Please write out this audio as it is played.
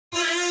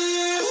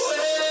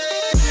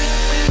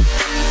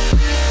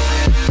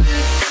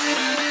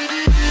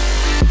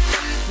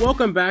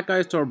Welcome back,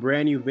 guys, to a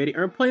brand new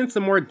video. I'm playing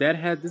some more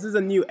Deadhead. This is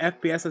a new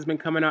FPS that's been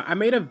coming out. I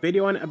made a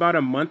video on it about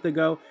a month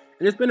ago,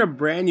 and there's been a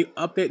brand new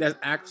update that's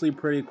actually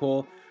pretty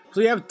cool. So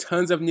you have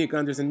tons of new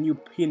guns. There's a new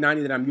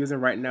P90 that I'm using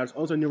right now. There's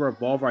also a new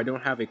revolver I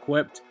don't have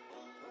equipped.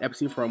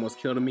 FC4 almost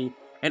killed me.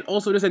 And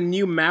also there's a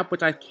new map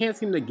which I can't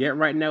seem to get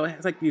right now. It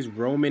has like these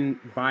Roman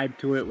vibe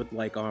to it with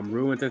like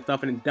ruins and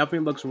stuff, and it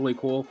definitely looks really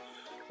cool.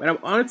 But I'm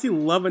honestly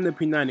loving the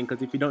P90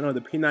 because if you don't know,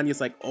 the P90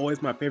 is like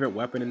always my favorite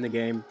weapon in the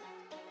game.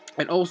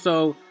 And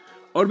also,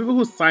 all the people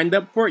who signed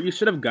up for it, you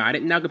should have got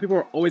it now, because people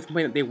were always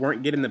complaining that they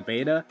weren't getting the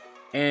beta.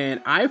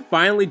 And I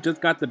finally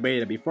just got the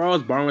beta. Before I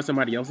was borrowing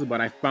somebody else's,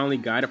 but I finally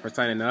got it for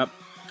signing up.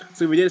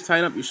 So if you did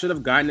sign up, you should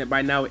have gotten it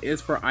by now. It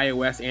is for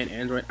iOS and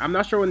Android. I'm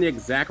not sure when the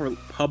exact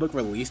public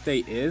release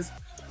date is,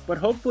 but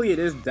hopefully it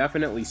is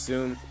definitely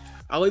soon.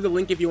 I'll leave the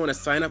link if you want to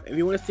sign up. If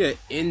you want to see an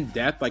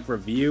in-depth like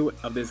review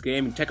of this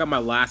game, check out my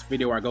last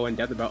video where I go in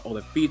depth about all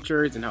the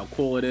features and how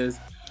cool it is.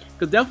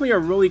 It's definitely a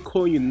really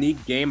cool,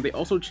 unique game. They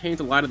also changed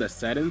a lot of the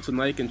settings, so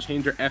now you can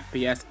change your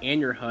FPS and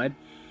your HUD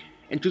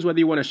and choose whether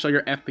you want to show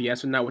your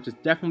FPS or not, which is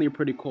definitely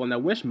pretty cool. And I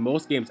wish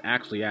most games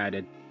actually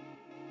added,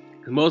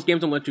 because most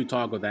games don't let you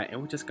toggle that, and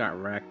we just got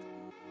wrecked.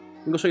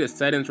 I'm going to show you the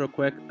settings real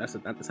quick. That's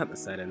not the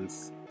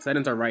settings.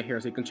 Settings are right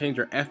here, so you can change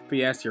your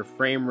FPS, your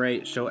frame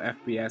rate, show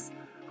FPS,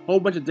 a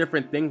whole bunch of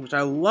different things, which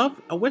I love.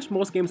 I wish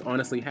most games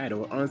honestly had. It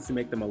would honestly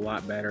make them a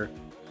lot better.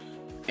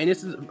 And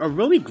this is a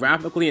really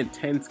graphically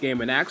intense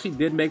game, and it actually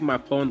did make my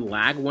phone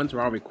lag once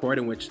while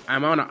recording, which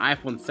I'm on an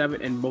iPhone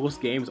 7 and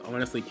most games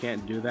honestly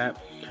can't do that.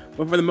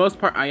 But for the most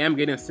part, I am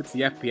getting 60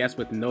 FPS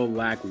with no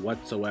lag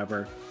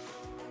whatsoever.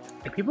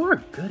 And people are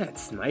good at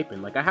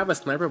sniping. Like, I have a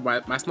sniper,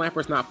 but my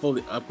sniper's not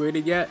fully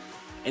upgraded yet.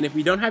 And if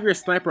you don't have your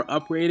sniper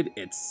upgraded,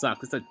 it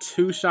sucks. It's a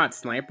 2-shot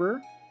sniper,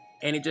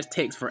 and it just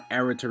takes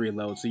forever to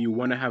reload. So you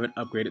want to have it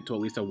upgraded to at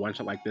least a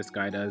 1-shot like this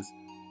guy does.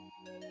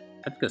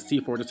 I think a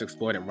C4 just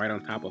exploded right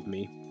on top of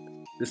me.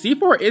 The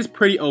C4 is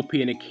pretty OP,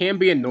 and it can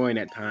be annoying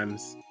at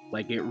times.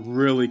 Like, it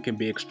really can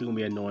be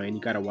extremely annoying.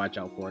 You gotta watch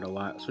out for it a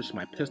lot. Switch to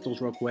my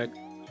pistols real quick.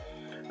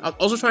 I was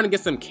also trying to get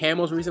some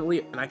camos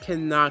recently, and I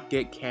cannot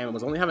get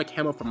camos. I only have a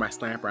camo for my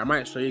sniper. I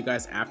might show you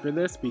guys after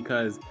this,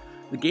 because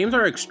the games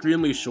are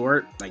extremely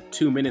short, like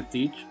 2 minutes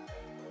each.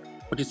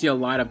 But you see a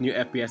lot of new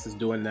FPSs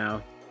doing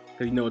now,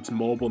 because you know it's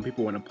mobile and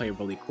people want to play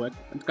really quick.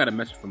 I just got a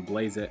message from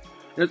Blaze It.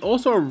 There's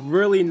also a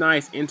really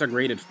nice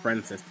integrated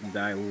friend system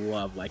that I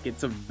love. Like,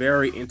 it's a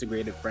very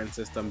integrated friend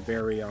system.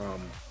 Very,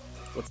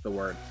 what's the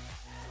word?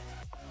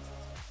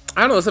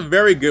 I don't know, it's a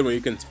very good one.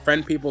 You can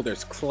friend people,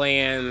 there's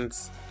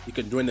clans, you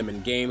can join them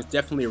in games.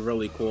 Definitely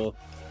really cool.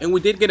 And we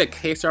did get a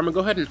case, so I'm gonna go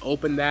ahead and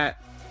open that.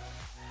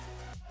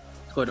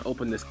 Let's go ahead and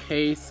open this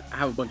case. I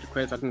have a bunch of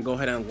credits, so I can go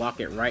ahead and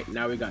unlock it right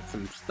now. We got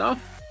some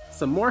stuff,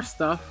 some more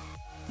stuff,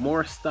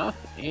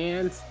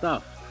 and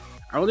stuff.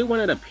 I really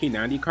wanted a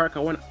P90 card. I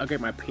want to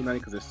upgrade my P90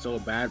 because it's so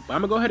bad. But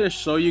I'm going to go ahead and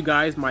show you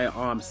guys my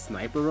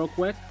sniper real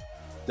quick.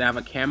 I have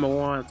a camo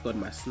on. Let's go to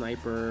my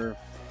sniper.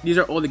 These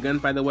are all the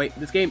guns, by the way.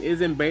 This game is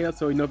in beta,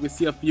 so you know if you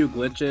see a few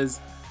glitches,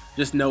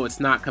 just know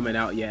it's not coming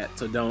out yet.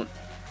 So don't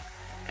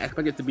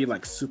expect it to be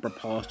like super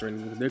polished or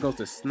anything. There goes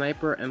the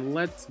sniper, and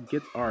let's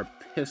get our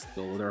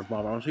pistol, the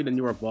revolver. I'll show you the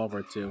new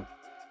revolver too.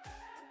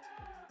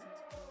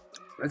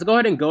 Let's go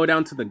ahead and go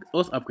down to the...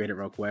 Let's upgrade it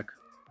real quick.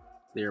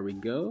 There we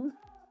go.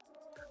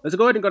 Let's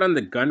go ahead and go down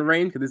the gun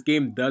range, because this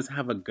game does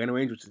have a gun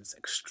range, which is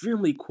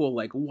extremely cool.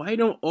 Like, why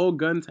don't all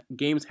games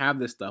have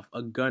this stuff?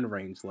 A gun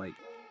range. Like,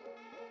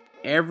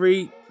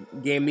 every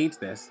game needs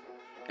this.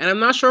 And I'm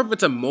not sure if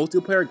it's a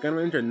multiplayer gun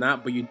range or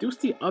not, but you do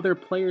see other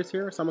players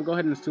here, so I'm going to go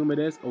ahead and assume it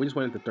is. Oh, we just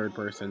went into third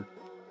person.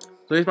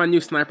 So here's my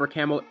new sniper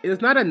camo.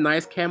 It's not a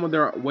nice camo.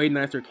 There are way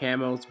nicer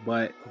camos,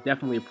 but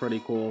definitely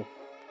pretty cool.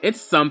 It's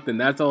something.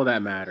 That's all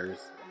that matters.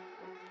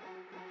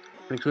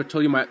 I'm going to show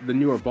you the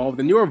new revolver.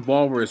 The new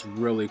revolver is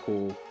really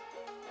cool.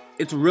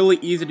 It's really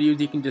easy to use.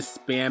 You can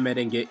just spam it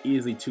and get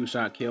easily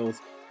 2-shot kills.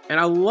 And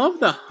I love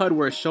the HUD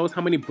where it shows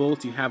how many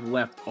bullets you have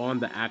left on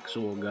the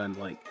actual gun.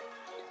 Like,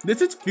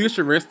 this is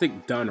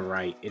futuristic done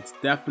right. It's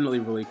definitely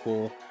really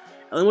cool.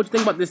 And then what you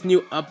think about this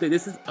new update?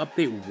 This is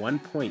update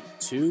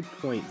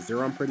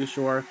 1.2.0, I'm pretty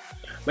sure.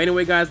 But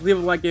anyway, guys, leave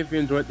a like if you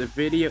enjoyed the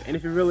video. And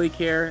if you really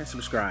care,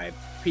 subscribe.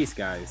 Peace,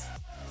 guys.